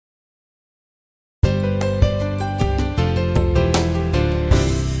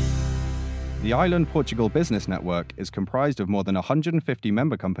The Island Portugal Business Network is comprised of more than 150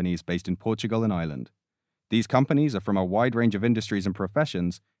 member companies based in Portugal and Ireland. These companies are from a wide range of industries and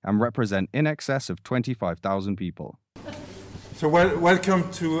professions and represent in excess of 25,000 people. So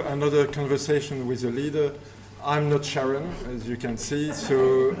welcome to another conversation with a leader. I'm not Sharon, as you can see.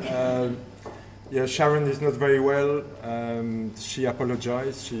 So Sharon is not very well. She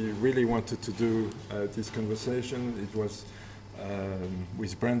apologized. She really wanted to do this conversation. It was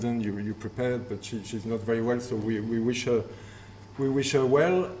with Brandon. You prepared, but she's not very well. So we wish her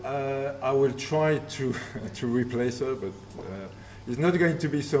well. I will try to replace her, but it's not going to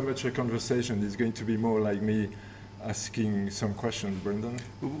be so much a conversation. It's going to be more like me asking some questions. Brendan,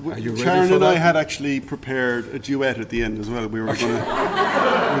 are you ready Sharon for and that? I had actually prepared a duet at the end as well. We were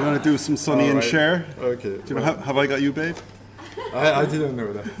going to do some Sonny and right. Cher. Okay. Do you know, have I got you, babe? I didn't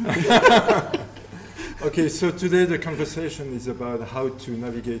know that. Okay, so today the conversation is about how to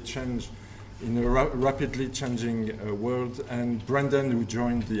navigate change in a rapidly changing world. And Brandon, who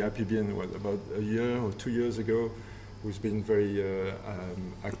joined the IPBN about a year or 2 years ago, who's been very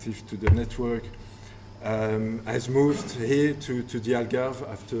active to the network, has moved here to the Algarve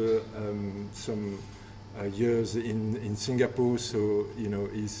after some years in Singapore. So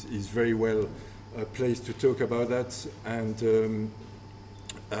is very well placed to talk about that. And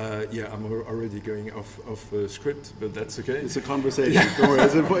I'm already going off script, but that's okay. It's a conversation. Don't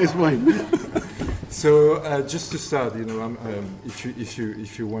worry, it's fine. So just to start,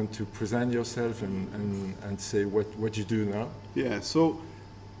 if you want to present yourself and say what you do now. Yeah. So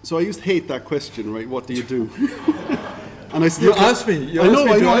I used to hate that question, right? What do you do? And I still You asked me. I know,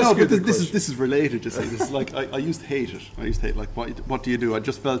 But but this is related. You see, this is like I used to hate it. I used to hate like what do you do? I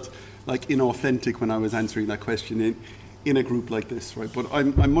just felt like inauthentic when I was answering that question in a group like this, right? But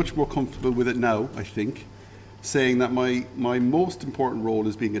I'm much more comfortable with it now, I think, saying that my most important role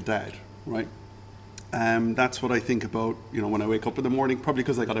is being a dad, right? That's what I think about, when I wake up in the morning, probably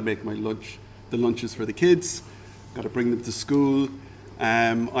because I got to make my lunches for the kids, got to bring them to school.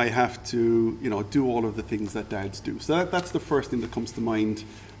 I have to, do all of the things that dads do. So that's the first thing that comes to mind.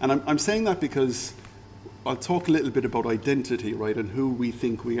 And I'm saying that because I'll talk a little bit about identity, right, and who we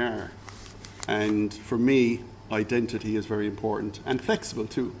think we are. And for me, identity is very important and flexible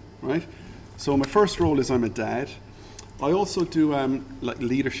too, right? So my first role is I'm a dad. I also do like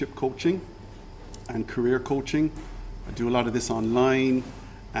leadership coaching and career coaching. I do a lot of this online,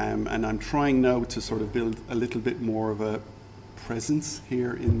 and I'm trying now to sort of build a little bit more of a presence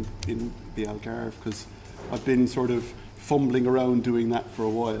here in the Algarve, because I've been sort of fumbling around doing that for a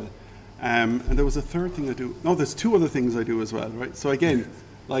while. And there was a third thing I do. No, there's two other things I do as well, right? So again,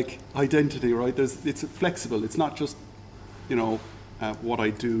 like identity, right? It's flexible. It's not just, what I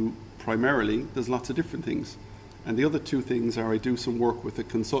do primarily. There's lots of different things. And the other two things are I do some work with a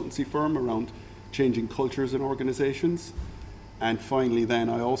consultancy firm around changing cultures in organizations. And finally, then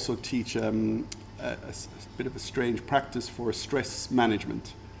I also teach a bit of a strange practice for stress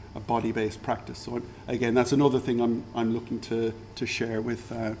management, a body-based practice. So again, that's another thing I'm looking to share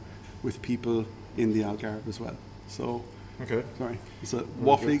with people in the Algarve as well. So. Okay. Sorry, it's a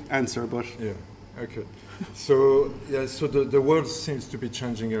waffly answer, but yeah. Okay. So the world seems to be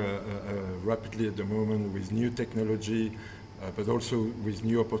changing rapidly at the moment with new technology, but also with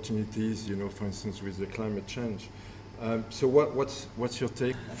new opportunities. For instance, with the climate change. So what's your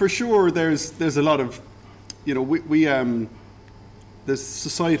take? For sure, there's a lot of, there's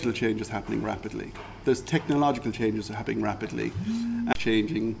societal changes happening rapidly. There's technological changes happening rapidly, and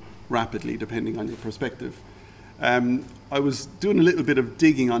changing rapidly depending on your perspective. I was doing a little bit of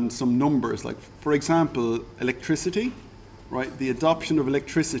digging on some numbers, like, for example, electricity, right? The adoption of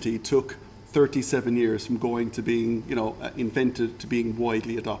electricity took 37 years from going to being, invented to being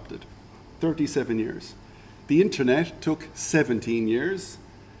widely adopted. 37 years. The internet took 17 years,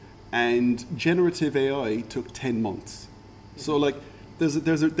 and generative AI took 10 months. So, like,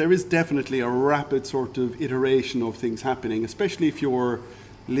 there is definitely a rapid sort of iteration of things happening, especially if you're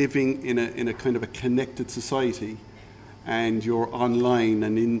living in a kind of a connected society, and you're online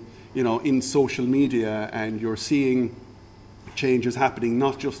and in social media, and you're seeing changes happening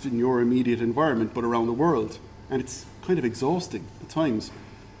not just in your immediate environment but around the world, and it's kind of exhausting at times.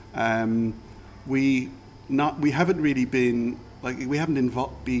 We haven't really been like we haven't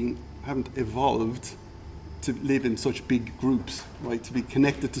evolved to live in such big groups, right? To be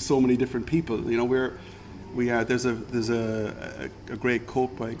connected to so many different people. There's a great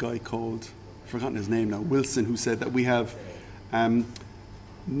quote by a guy called, I've forgotten his name now, Wilson, who said that we have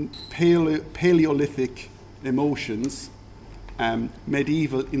Paleolithic emotions,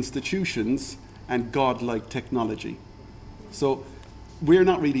 medieval institutions, and godlike technology. So we're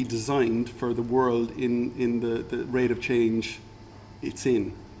not really designed for the world in the rate of change it's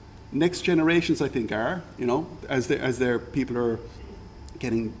in. Next generations, I think, are, as their people are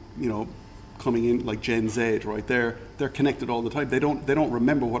getting, coming in, like Gen Z, right? They're connected all the time. They don't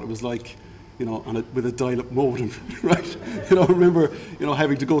remember what it was like, with a dial-up modem, right? They don't remember,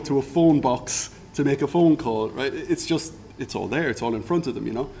 having to go to a phone box to make a phone call, right? It's all there. It's all in front of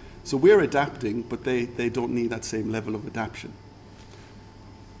them, So we're adapting, but they don't need that same level of adaptation.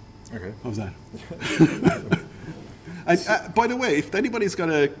 Okay. How's that? And by the way, if anybody's got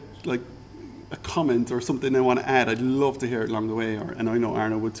a comment or something they want to add, I'd love to hear it along the way, and I know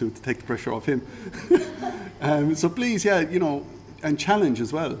Arno would too, to take the pressure off him. So please, and challenge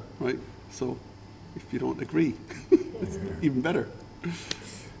as well, right? So if you don't agree, it's even better.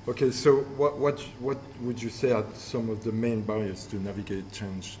 Okay, so what would you say are some of the main barriers to navigate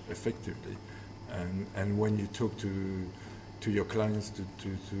change effectively? And when you talk to your clients,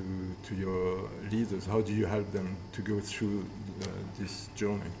 to your leaders, how do you help them to go through this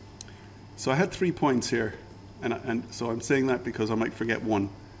journey? So I had 3 points here, and so I'm saying that because I might forget one.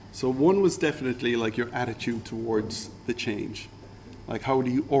 So one was definitely like your attitude towards the change. Like, how do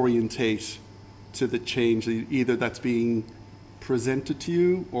you orientate to the change, either that's being presented to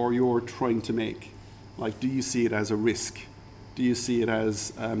you or you're trying to make? Like, do you see it as a risk? Do you see it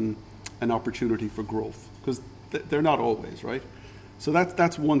as an opportunity for growth? Because they're not always, right? So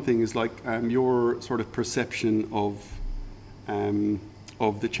that's one thing, is like your sort of perception of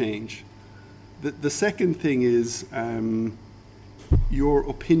the change. The second thing is your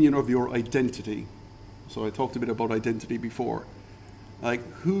opinion of your identity. So I talked a bit about identity before. Like,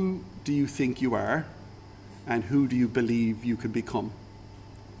 who do you think you are, and who do you believe you can become?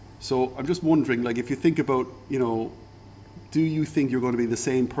 So I'm just wondering, like, if you think about, do you think you're going to be the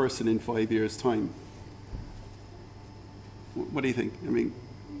same person in 5 years' time? What do you think? I mean,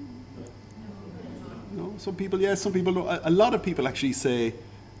 no. Some people, yes. Some people, no. A lot of people actually say,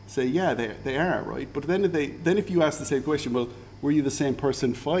 yeah, they are, right? But then if you ask the same question, well, were you the same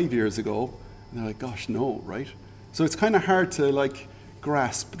person 5 years ago? And they're like, gosh, no, right? So it's kind of hard to like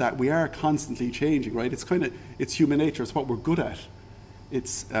grasp that we are constantly changing, right? It's human nature. It's what we're good at.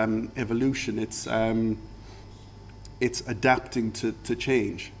 It's evolution. It's adapting to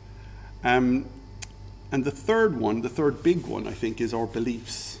change. And the third big one, I think, is our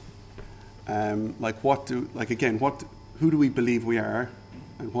beliefs. Who do we believe we are,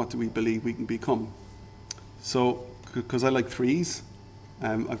 and what do we believe we can become? So, because I like threes,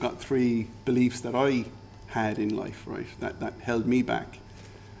 I've got 3 beliefs that I had in life, right, that held me back.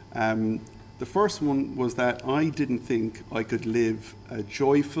 The first one was that I didn't think I could live a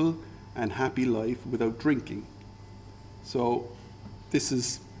joyful and happy life without drinking. So,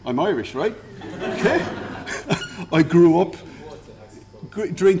 I'm Irish, right? Okay. I grew up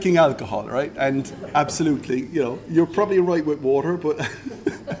drinking alcohol, right? And absolutely, you're probably right with water, but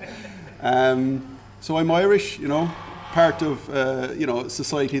so I'm Irish, part of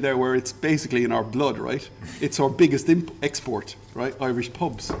society there where it's basically in our blood, right? It's our biggest export, right? Irish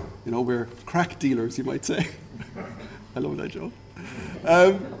pubs, we're crack dealers, you might say. I love that joke.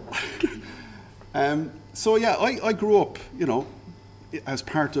 So yeah, I grew up, as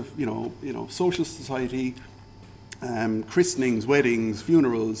part of social society. Christenings, weddings,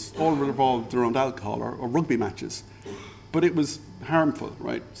 funerals, all revolved around alcohol or rugby matches. But it was harmful,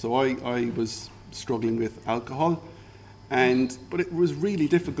 right? So I was struggling with alcohol, but it was really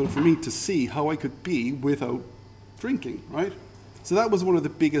difficult for me to see how I could be without drinking, right? So that was one of the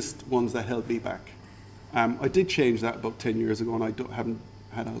biggest ones that held me back. I did change that about 10 years ago, and I haven't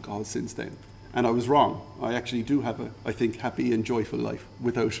had alcohol since then. And I was wrong. I actually do have I think, happy and joyful life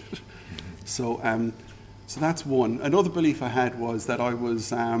without it. So that's one. Another belief I had was that I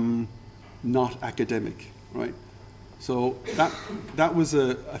was not academic, right? So that was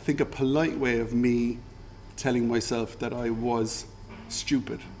I think a polite way of me telling myself that I was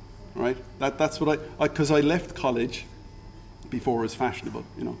stupid, right? That's what because I left college before it was fashionable,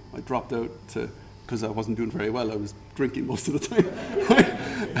 I dropped out because I wasn't doing very well. I was drinking most of the time, right?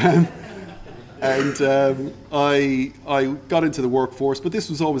 I got into the workforce, but this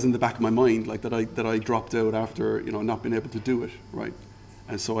was always in the back of my mind, like that I dropped out after not being able to do it, right?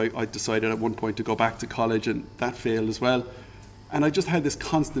 And so I decided at one point to go back to college, and that failed as well. And I just had this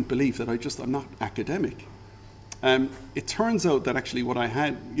constant belief that I'm not academic. It turns out that actually what I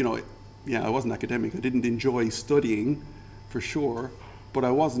had, I wasn't academic. I didn't enjoy studying, for sure, but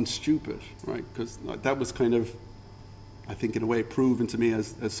I wasn't stupid, right? Because that was kind of, I think, in a way, proven to me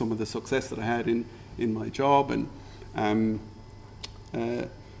as some of the success that I had in my job. And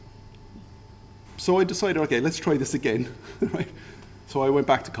so I decided, okay, let's try this again, right? So I went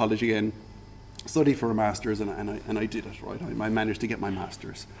back to college again, studied for a master's, and I did it, right? I managed to get my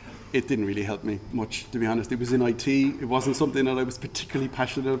master's. It didn't really help me much, to be honest. It was in IT. It wasn't something that I was particularly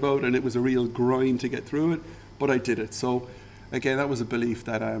passionate about, and it was a real grind to get through it, but I did it. So again, that was a belief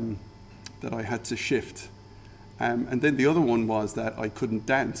that that I had to shift. And then the other one was that I couldn't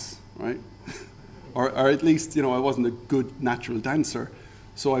dance, right? or at least, I wasn't a good natural dancer.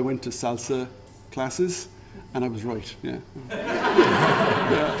 So I went to salsa classes, and I was right, yeah.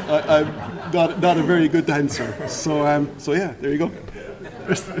 I'm not a very good dancer. So yeah, there you go.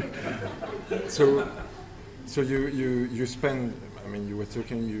 So you spend, you were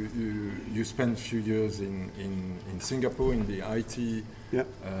talking, you spent a few years in Singapore in the IT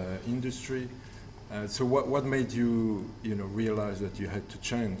industry. So what made you realize that you had to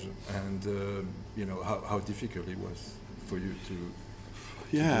change, and how difficult it was for you to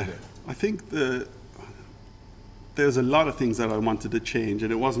do that? I think there's a lot of things that I wanted to change,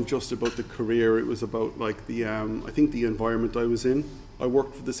 and it wasn't just about the career. It was about like I think the environment I was in. I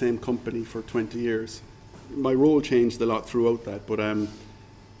worked for the same company for 20 years. My role changed a lot throughout that, but I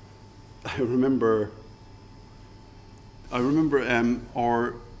remember,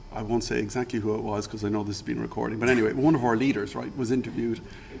 or I won't say exactly who it was because I know this has been recorded, but anyway, one of our leaders, right, was interviewed,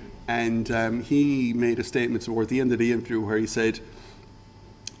 and he made a statement towards the end of the interview where he said,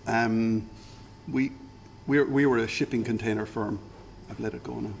 we were a shipping container firm. I've let it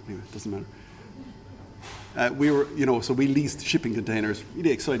go now. Anyway, it doesn't matter. We were, so we leased shipping containers.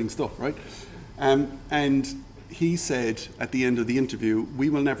 Really exciting stuff, right? And he said at the end of the interview, we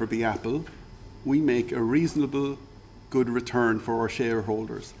will never be Apple. We make a reasonable, good return for our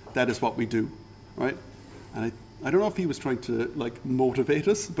shareholders. That is what we do, right? And I don't know if he was trying to motivate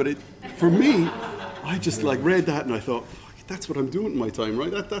us, but for me, I just read that and I thought, that's what I'm doing in my time,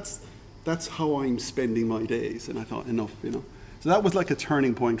 right? That's how I'm spending my days. And I thought, enough, So that was like a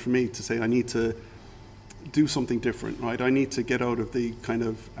turning point for me to say I need to do something different, right? I need to get out of the kind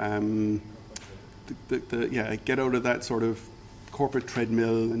of get out of that sort of corporate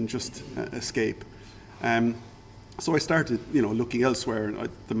treadmill and just escape. So I started, looking elsewhere.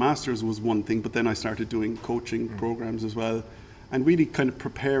 The master's was one thing, but then I started doing coaching programs as well, and really kind of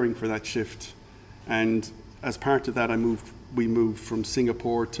preparing for that shift. And as part of that, we moved from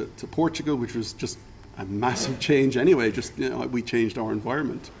Singapore to Portugal, which was just a massive change anyway. Just we changed our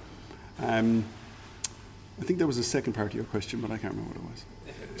environment. I think there was a second part of your question, but I can't remember what it was.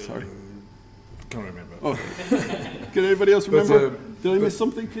 Sorry. Can't remember. Okay. Can anybody else remember? Did I miss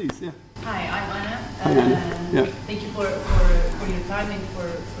something, please? Yeah. Hi, I'm Anna. Hi, Anna. Thank you for your time and for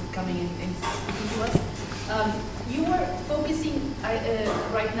coming and speaking to us. You were focusing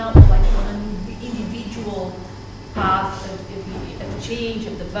right now on an individual path of change,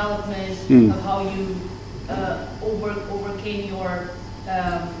 of development, of how you overcame your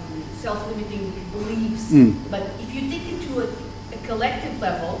self-limiting beliefs. But if you take it to a collective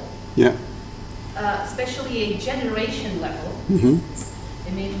level, especially a generation level,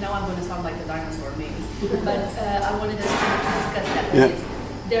 and maybe now I'm going to sound like a dinosaur, maybe, but I wanted us to discuss that.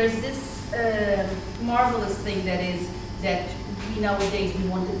 There's this marvelous thing that we nowadays we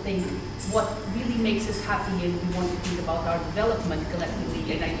want to think what really makes us happy, and we want to think about our development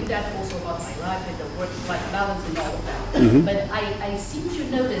collectively, and I do that also about my life and the work-life balance and all of that. But I seem to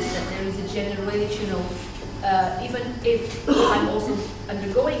notice that there is a generational, even if I'm also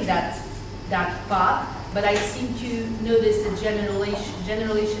undergoing that path, but I seem to notice a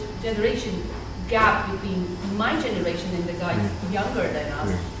generation gap between my generation and the guys younger than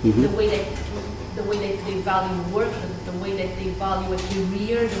us. The way that they value work, the way that they value a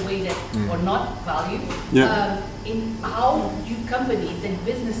career, the way that or not value. In how do companies and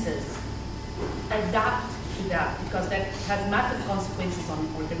businesses adapt to that? Because that has massive consequences on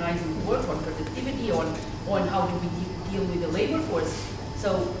organizing work, on productivity, on how do we deal with the labor force.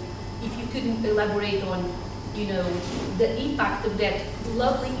 So if you could elaborate on, the impact of that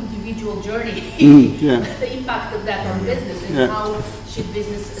lovely individual journey, the impact of that on business, and how should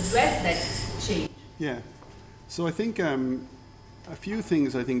business address that change? Yeah. So I think a few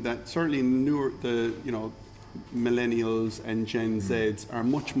things. I think that certainly the millennials and Gen Zs are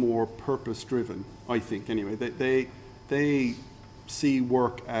much more purpose driven. I think anyway. They see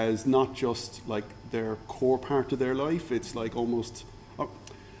work as not just like their core part of their life. It's like almost.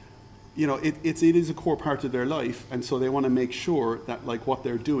 It is a core part of their life, and so they want to make sure that like what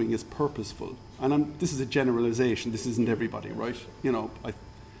they're doing is purposeful. And this is a generalization. This isn't everybody, right?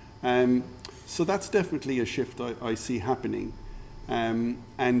 So that's definitely a shift I see happening,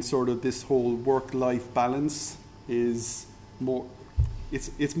 and sort of this whole work-life balance is more.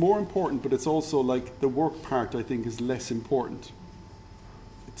 It's more important, but it's also like the work part I think is less important.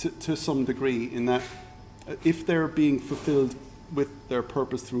 to some degree, in that if they're being fulfilled with their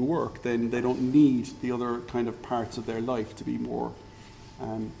purpose through work, then they don't need the other kind of parts of their life to be more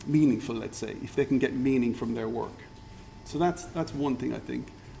meaningful, let's say, if they can get meaning from their work. So that's one thing, I think.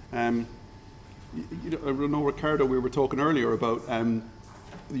 I know, Ricardo, we were talking earlier about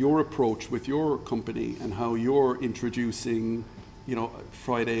your approach with your company and how you're introducing,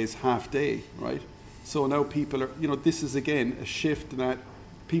 Friday's half day, right? So now people are, this is again a shift that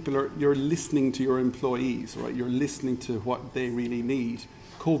you're listening to your employees, right? You're listening to what they really need.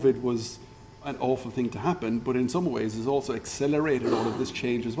 COVID was an awful thing to happen, but in some ways has also accelerated all of this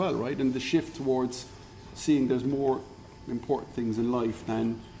change as well, right? And the shift towards seeing there's more important things in life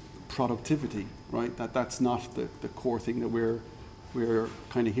than productivity, right? That's not the core thing that we're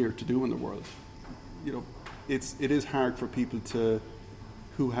kind of here to do in the world. It is hard for people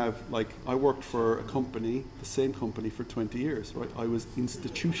who have, I worked for a company, the same company, for 20 years, right? I was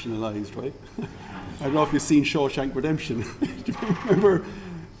institutionalized, right? I don't know if you've seen Shawshank Redemption. Do you remember?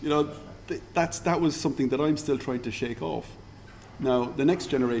 That was something that I'm still trying to shake off. Now, the next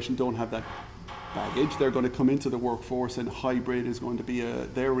generation don't have that baggage. They're going to come into the workforce, and hybrid is going to be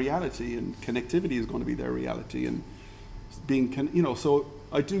their reality, and connectivity is going to be their reality, and so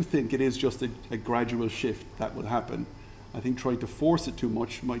I do think it is just a gradual shift that will happen. I think trying to force it too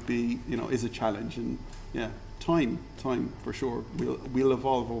much might be, is a challenge, and time for sure. We'll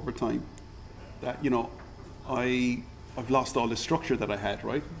evolve over time. That, I've lost all the structure that I had,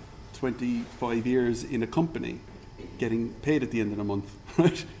 right? 25 years in a company, getting paid at the end of the month,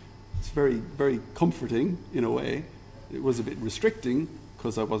 right? It's very, very comforting in a way. It was a bit restricting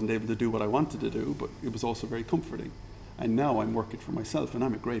because I wasn't able to do what I wanted to do, but it was also very comforting. And now I'm working for myself, and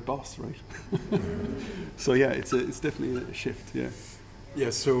I'm a great boss, right? So it's definitely a shift, yeah. Yeah,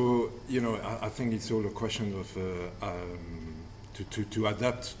 so I think it's all a question of to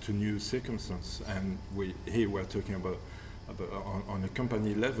adapt to new circumstances, and we're talking about on a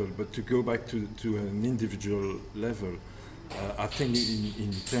company level, but to go back to an individual level, I think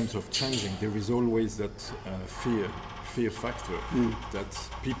in terms of changing, there is always that fear factor, that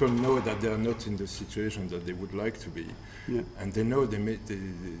people know that they are not in the situation that they would like to be, and they know they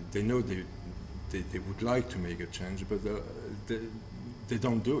would like to make a change, but they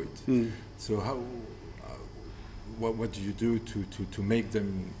don't do it. So what do you do to make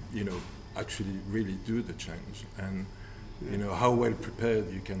them actually really do the change, and how well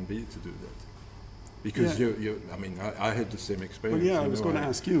prepared you can be to do that? Because I had the same experience. Well, I was going to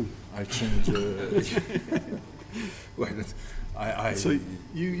ask you. I changed. So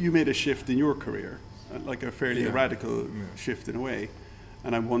you made a shift in your career, like a fairly radical shift in a way,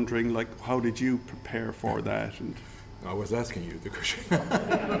 and I'm wondering, how did you prepare for that? And I was asking you the question.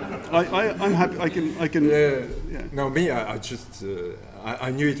 I'm happy. I can. Yeah. No, me. I just.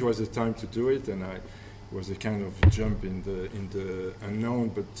 I knew it was the time to do it, and it was a kind of jump in the unknown,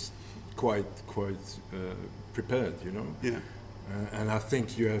 but quite prepared, Yeah. And I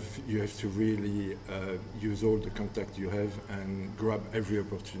think you have to really use all the contact you have and grab every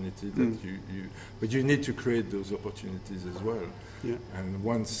opportunity that but you need to create those opportunities as well. Yeah. And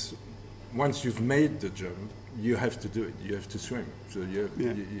once you've made the jump, you have to do it. You have to swim. So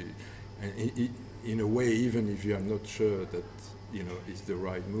in a way, even if you are not sure that it's the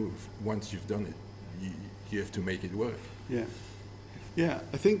right move, once you've done it, you have to make it work. Yeah. Yeah,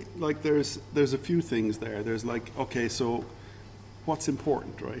 I think there's a few things there. There's okay, so what's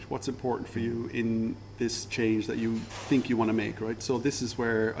important, right? What's important for you in this change that you think you want to make, right? So this is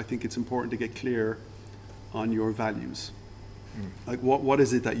where I think it's important to get clear on your values. What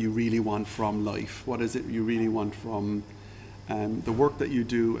is it that you really want from life? What is it you really want from the work that you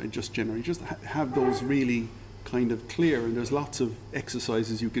do, and just generally just have those really kind of clear. And there's lots of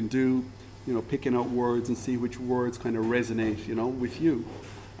exercises you can do, picking out words and see which words kind of resonate, with you.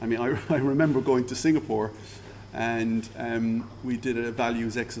 I mean, I remember going to Singapore, and we did a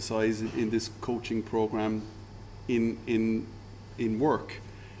values exercise in this coaching program in work,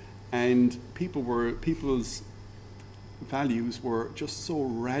 and people's values were just so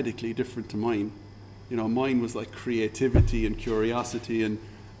radically different to mine. Mine was like creativity and curiosity, and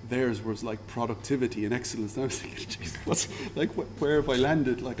theirs was like productivity and excellence. And I was thinking, geez, where have I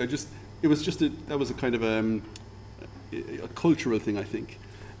landed? That was a kind of a cultural thing, I think.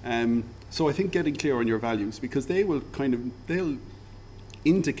 So I think getting clear on your values, because they'll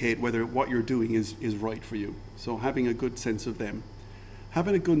indicate whether what you're doing is right for you. So having a good sense of them,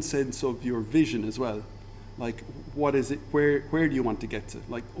 having a good sense of your vision as well. Like, what is it? Where do you want to get to?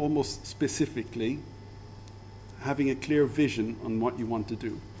 Like, almost specifically, having a clear vision on what you want to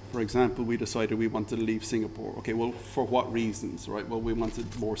do. for example, we decided we wanted to leave Singapore. Okay, well, for what reasons, right? Well, we wanted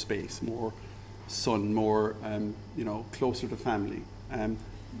more space, more sun, more, closer to family.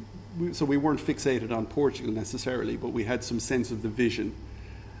 So we weren't fixated on Portugal necessarily, but we had some sense of the vision.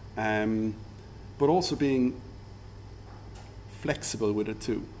 But also being flexible with it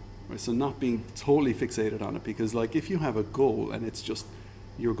too. Right? So not being totally fixated on it, because like if you have a goal and it's just,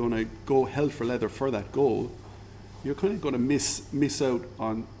 you're going to go hell for leather for that goal, you're kind of going to miss out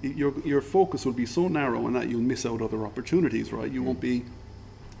on, your focus will be so narrow on that you'll miss out other opportunities, right? You won't be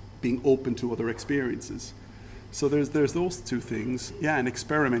being open to other experiences. So there's those two things, yeah, and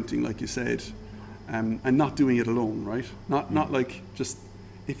experimenting, like you said, and not doing it alone, right? Not like just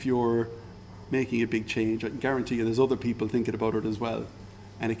if you're making a big change, I can guarantee you there's other people thinking about it as well,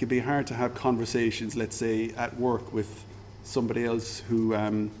 and it can be hard to have conversations, let's say at work, with somebody else who,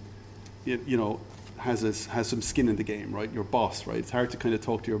 has some skin in the game, right? Your boss, right? It's hard to kind of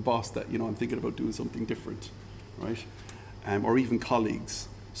talk to your boss that, I'm thinking about doing something different, right? Or even colleagues.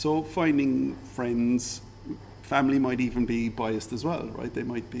 So finding friends, family might even be biased as well, right? They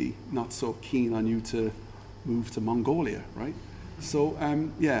might be not so keen on you to move to Mongolia, right? So,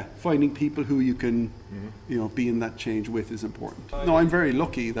 finding people who you can, be in that change with is important. No, I'm very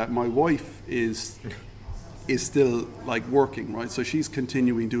lucky that my wife is still like working, right? So she's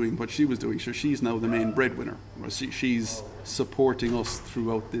continuing doing what she was doing. So she's now the main breadwinner. Right? She's supporting us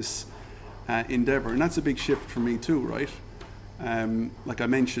throughout this endeavor, and that's a big shift for me too, right? Like I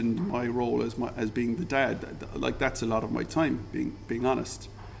mentioned, my role as being the dad, like that's a lot of my time, being honest.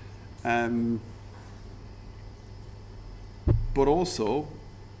 But also,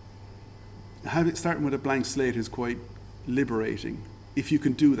 starting with a blank slate is quite liberating. If you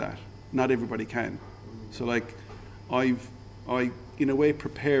can do that, not everybody can. So like, I in a way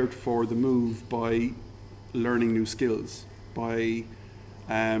prepared for the move by learning new skills, by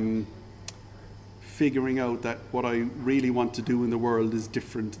figuring out that what I really want to do in the world is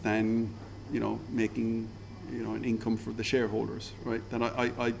different than, making, an income for the shareholders, right? That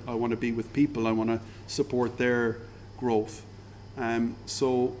I want to be with people, I want to support their growth.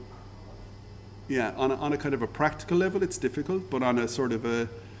 So, yeah, on a kind of a practical level, it's difficult, but on a sort of a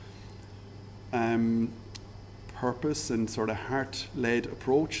purpose and sort of heart-led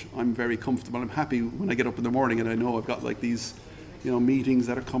approach, I'm very comfortable. I'm happy when I get up in the morning and I know I've got like these, meetings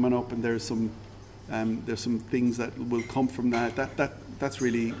that are coming up, and there's some things that will come from that. That's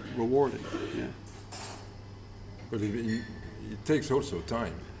really rewarding. Yeah. But it takes also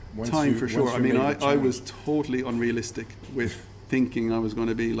time. For sure. I mean, I was totally unrealistic with thinking I was going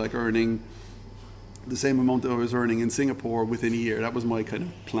to be like earning the same amount that I was earning in Singapore within a year. That was my kind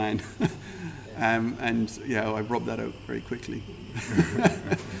of plan. And yeah, I rubbed that out very quickly.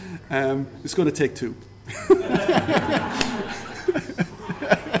 It's going to take two.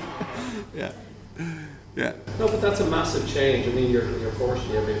 Yeah. No, but that's a massive change. I mean, you're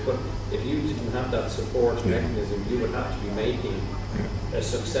fortunate a bit, but if you didn't have that support mechanism, you would have to be making a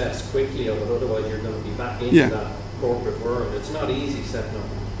success quickly of it. Otherwise, you're going to be back into that corporate world. It's not easy setting up.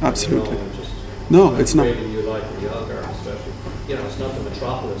 Absolutely. It's not. You like in the Algarve, especially. It's not the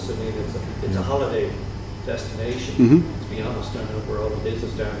metropolis. I mean, it's a holiday destination. Mm-hmm. To be honest, I know we're all in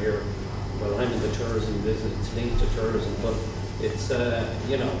business down here. Well, I'm in the tourism business. It's linked to tourism, but it's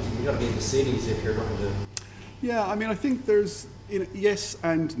you got to be in the cities if you're going to. Yeah, I mean, I think there's yes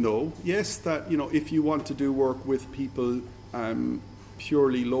and no. Yes, that if you want to do work with people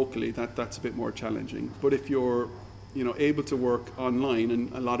purely locally, that's a bit more challenging. But if you're able to work online,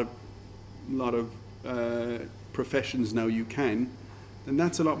 and a lot of professions now you can, then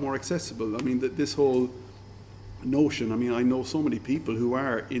that's a lot more accessible. I mean, this whole notion. I mean, I know so many people who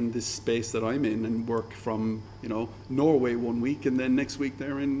are in this space that I'm in and work from Norway one week, and then next week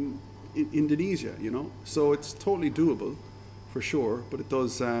they're in Indonesia. So it's totally doable, for sure. But it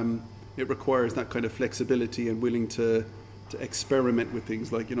does. It requires that kind of flexibility and willing to experiment with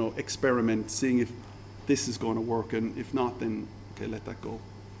things, like experiment, seeing if this is going to work, and if not, then okay, let that go.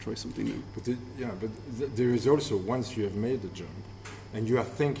 Try something new. But there is also, once you have made the jump, and you are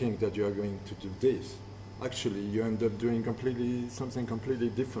thinking that you are going to do this, actually you end up doing something completely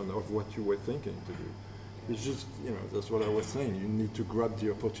different of what you were thinking to do. It's just, that's what I was saying. You need to grab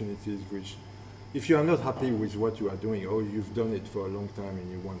the opportunities which, if you are not happy with what you are doing, or you've done it for a long time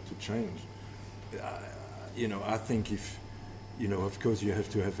and you want to change, I think if, of course you have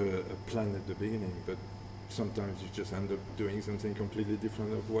to have a plan at the beginning, but sometimes you just end up doing something completely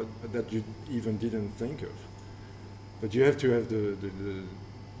different of that you even didn't think of. But you have to have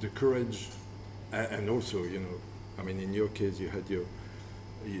the courage, and also, I mean, in your case, you had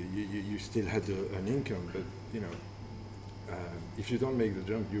you still had an income, but if you don't make the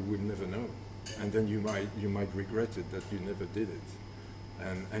jump, you will never know, and then you might regret it that you never did it.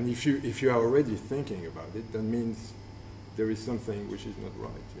 And if you are already thinking about it, that means there is something which is not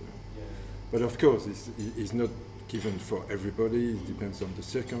right, you know. Yeah. But of course, it's not given for everybody. It depends on the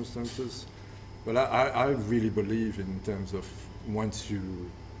circumstances. But I really believe in terms of once you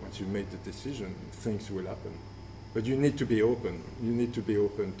make the decision, things will happen. But you need to be open. You need to be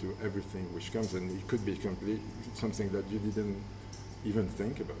open to everything which comes, and it could be something that you didn't even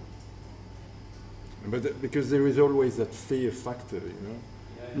think about. But because there is always that fear factor, you know.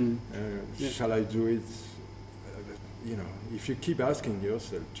 Shall I do it? You know, if you keep asking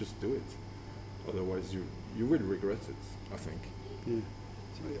yourself, just do it. Otherwise, you will regret it, I think. Yeah.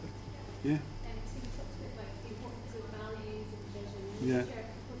 So, yeah. So you talked a bit about the importance of values and vision. Yeah. Share a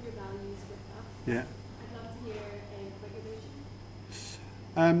couple of your values with us. Yeah. I'd love to hear about your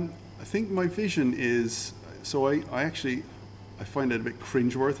vision. I think my vision is, so I find it a bit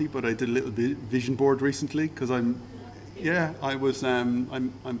cringeworthy, but I did a little bit vision board recently because I'm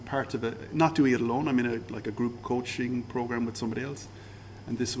part of it, not doing it alone. I'm in a group coaching program with somebody else,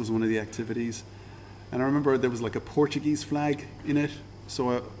 and this was one of the activities. And I remember there was like a Portuguese flag in it,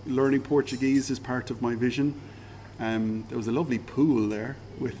 so learning Portuguese is part of my vision. There was a lovely pool there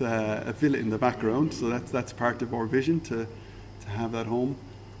with a villa in the background, so that's part of our vision to have that home.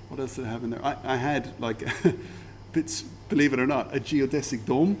 What else did I have in there? I had like, believe it or not, a geodesic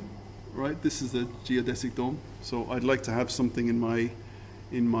dome. Right, this is the geodesic dome. So I'd like to have something in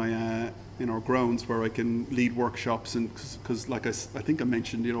our grounds where I can lead workshops, and because like I think I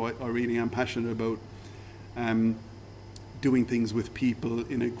mentioned, you know, I really am passionate about doing things with people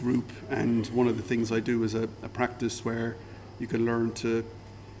in a group, and one of the things I do is a practice where you can learn to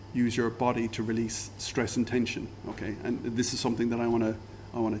use your body to release stress and tension. Okay, and this is something that I want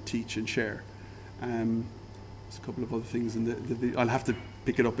to teach and share. There's a couple of other things in the I'll have to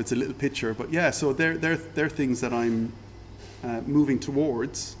pick it up. It's a little picture, but yeah. So they're things that I'm moving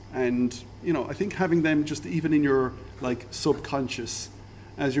towards, and you know, I think having them just even in your like subconscious,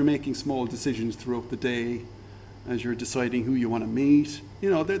 as you're making small decisions throughout the day, as you're deciding who you want to meet, you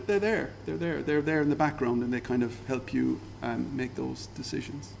know, they're there in the background, and they kind of help you make those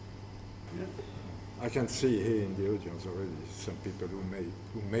decisions. Yeah. I can see here in the audience already some people who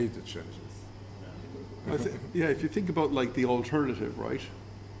made the changes. If you think about like the alternative, right?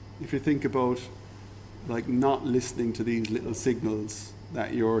 If you think about like not listening to these little signals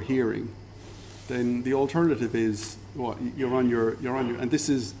that you're hearing, then the alternative is what you're on your, and this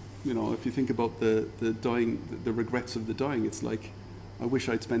is, you know, if you think about the dying, the regrets of the dying, it's like, I wish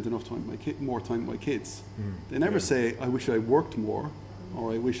I'd spent enough time more time with my kids. They never say, I wish I worked more,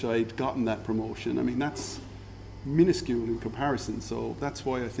 or I wish I'd gotten that promotion. I mean, that's minuscule in comparison. So that's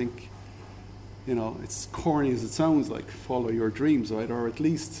why I think, you know, it's corny as it sounds, like follow your dreams, right? Or at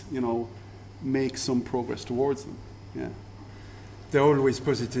least, you know, make some progress towards them. Yeah. They're always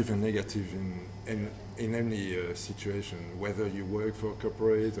positive and negative in any situation, whether you work for a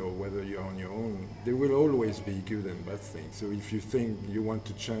corporate or whether you're on your own. There will always be good and bad things. So if you think you want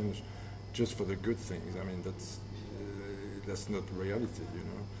to change just for the good things, I mean, that's not reality, you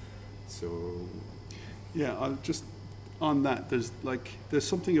know. So yeah, I'll just on that. There's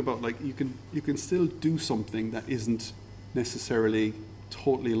something about like you can still do something that isn't necessarily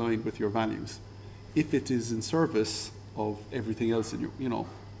totally aligned with your values, if it is in service of everything else in your, you know,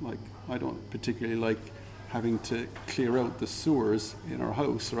 like I don't particularly like having to clear out the sewers in our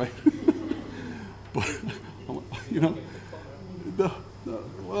house, right? But you know,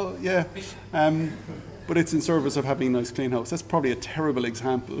 well, yeah. But it's in service of having a nice clean house. That's probably a terrible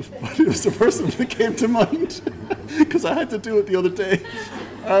example, but it was the first one that came to mind because I had to do it the other day.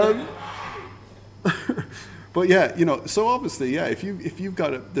 But yeah, you know, so obviously, yeah, if you've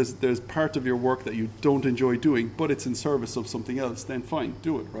got it, there's part of your work that you don't enjoy doing, but it's in service of something else, then fine,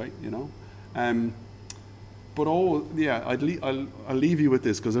 do it, right? You know. But I'll leave you with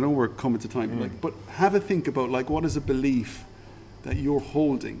this because I know we're coming to time. But have a think about like what is a belief that you're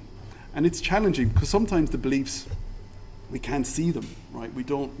holding. And it's challenging because sometimes the beliefs, we can't see them, right? We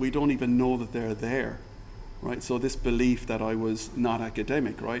don't even know that they're there, right? So this belief that I was not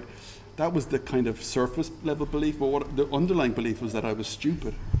academic, right? That was the kind of surface level belief, but what the underlying belief was that I was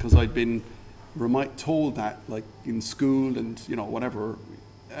stupid because I'd been told that like in school and you know whatever.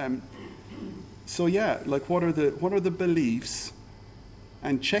 So yeah, like what are the beliefs,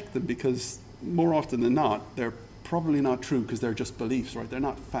 and check them because more often than not they're probably not true because they're just beliefs, right? They're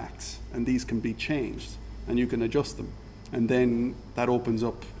not facts, and these can be changed, and you can adjust them, and then that opens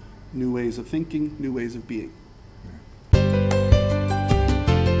up new ways of thinking, new ways of being.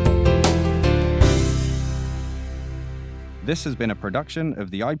 This has been a production of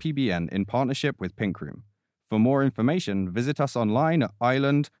the IPBN in partnership with Pink Room. For more information, visit us online at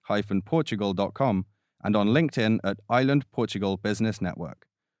island-portugal.com and on LinkedIn at Island Portugal Business Network.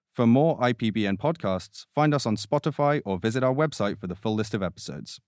 For more IPBN podcasts, find us on Spotify or visit our website for the full list of episodes.